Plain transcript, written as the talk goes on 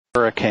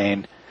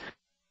hurricane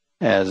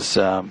as,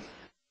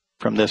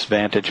 from this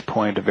vantage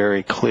point, a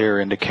very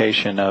clear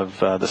indication of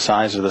the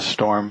size of the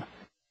storm.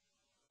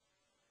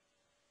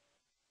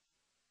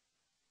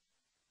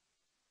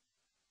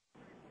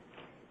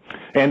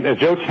 And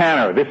Joe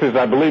Tanner, this is,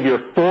 I believe,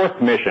 your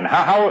fourth mission.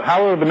 How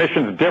are the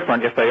missions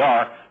different, if they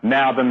are,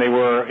 now than they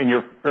were in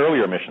your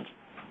earlier missions?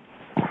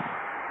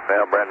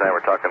 Well, Brad and I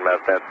were talking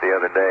about that the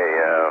other day.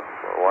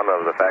 One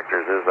of the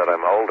factors is that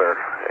I'm older,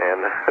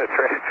 and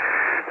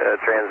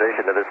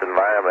transition to this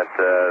environment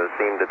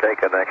seemed to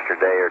take an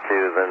extra day or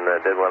two than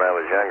it did when I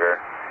was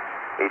younger.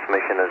 Each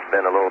mission has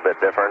been a little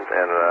bit different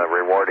and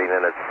rewarding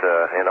in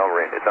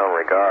its own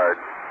regard.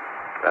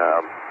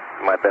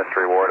 My best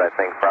reward, I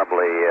think,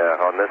 probably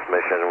on this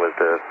mission was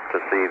to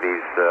see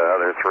these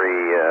other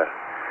three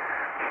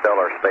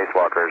stellar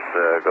spacewalkers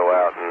go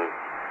out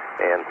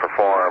and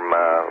perform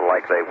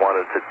like they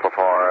wanted to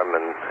perform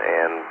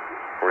and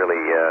really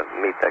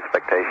meet the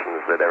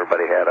expectations that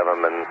everybody had of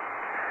them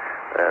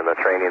and the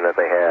training that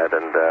they had,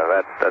 and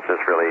that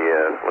just really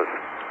was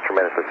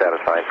tremendously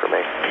satisfying for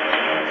me.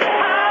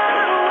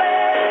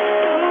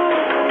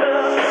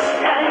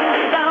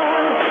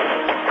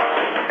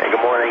 Hey, good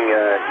morning,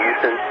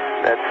 Houston.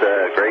 That's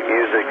great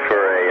music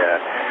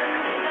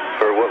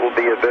for what will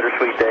be a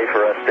bittersweet day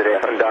for us today.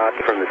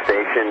 Undocked from the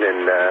station,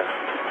 and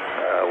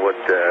what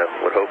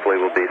hopefully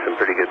will be some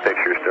pretty good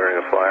pictures during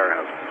a fly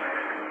around.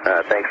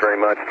 Thanks very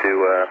much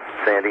to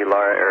Sandy,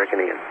 Laura, Eric,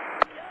 and Ian.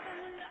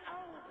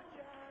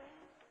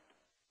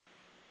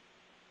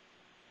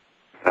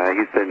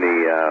 Houston,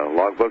 the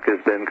logbook has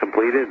been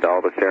completed.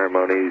 All the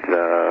ceremonies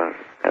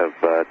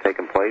have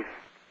taken place,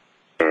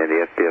 and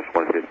the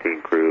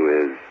STS-115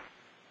 crew is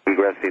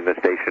egressing the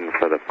station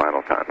for the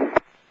final time.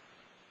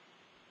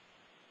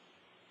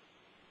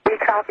 We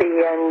copy,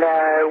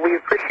 and we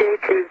appreciate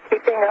you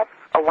keeping up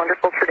a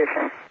wonderful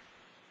tradition.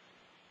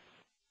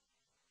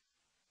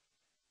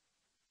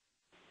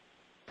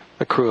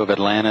 The crew of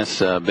Atlantis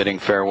bidding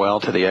farewell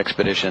to the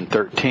Expedition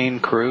 13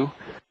 crew,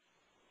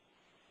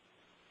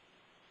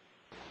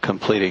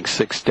 completing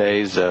 6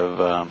 days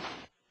of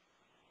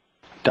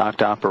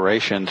docked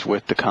operations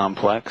with the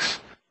complex,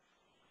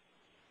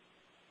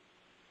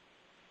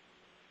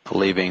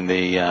 leaving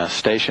the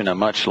station a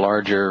much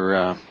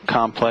larger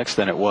complex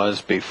than it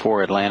was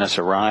before Atlantis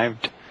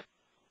arrived.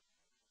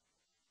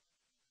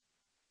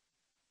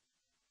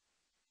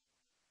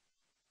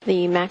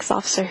 The MAX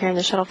officer here in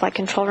the shuttle flight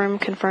control room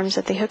confirms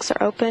that the hooks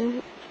are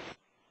open.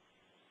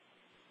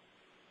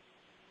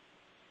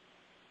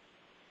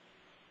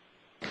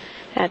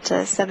 At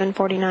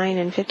 7:49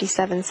 and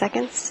 57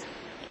 seconds.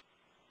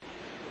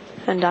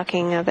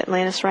 Undocking of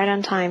Atlantis right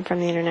on time from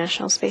the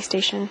International Space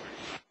Station.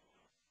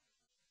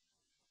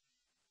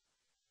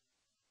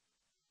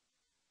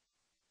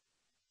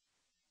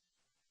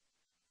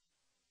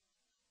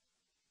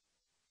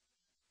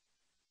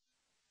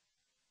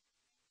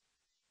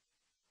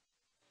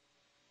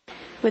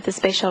 With the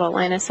Space Shuttle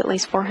Atlantis at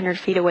least 400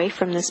 feet away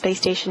from the space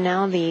station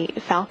now, the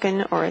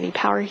Falcon, or the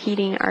power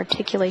heating,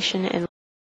 articulation, and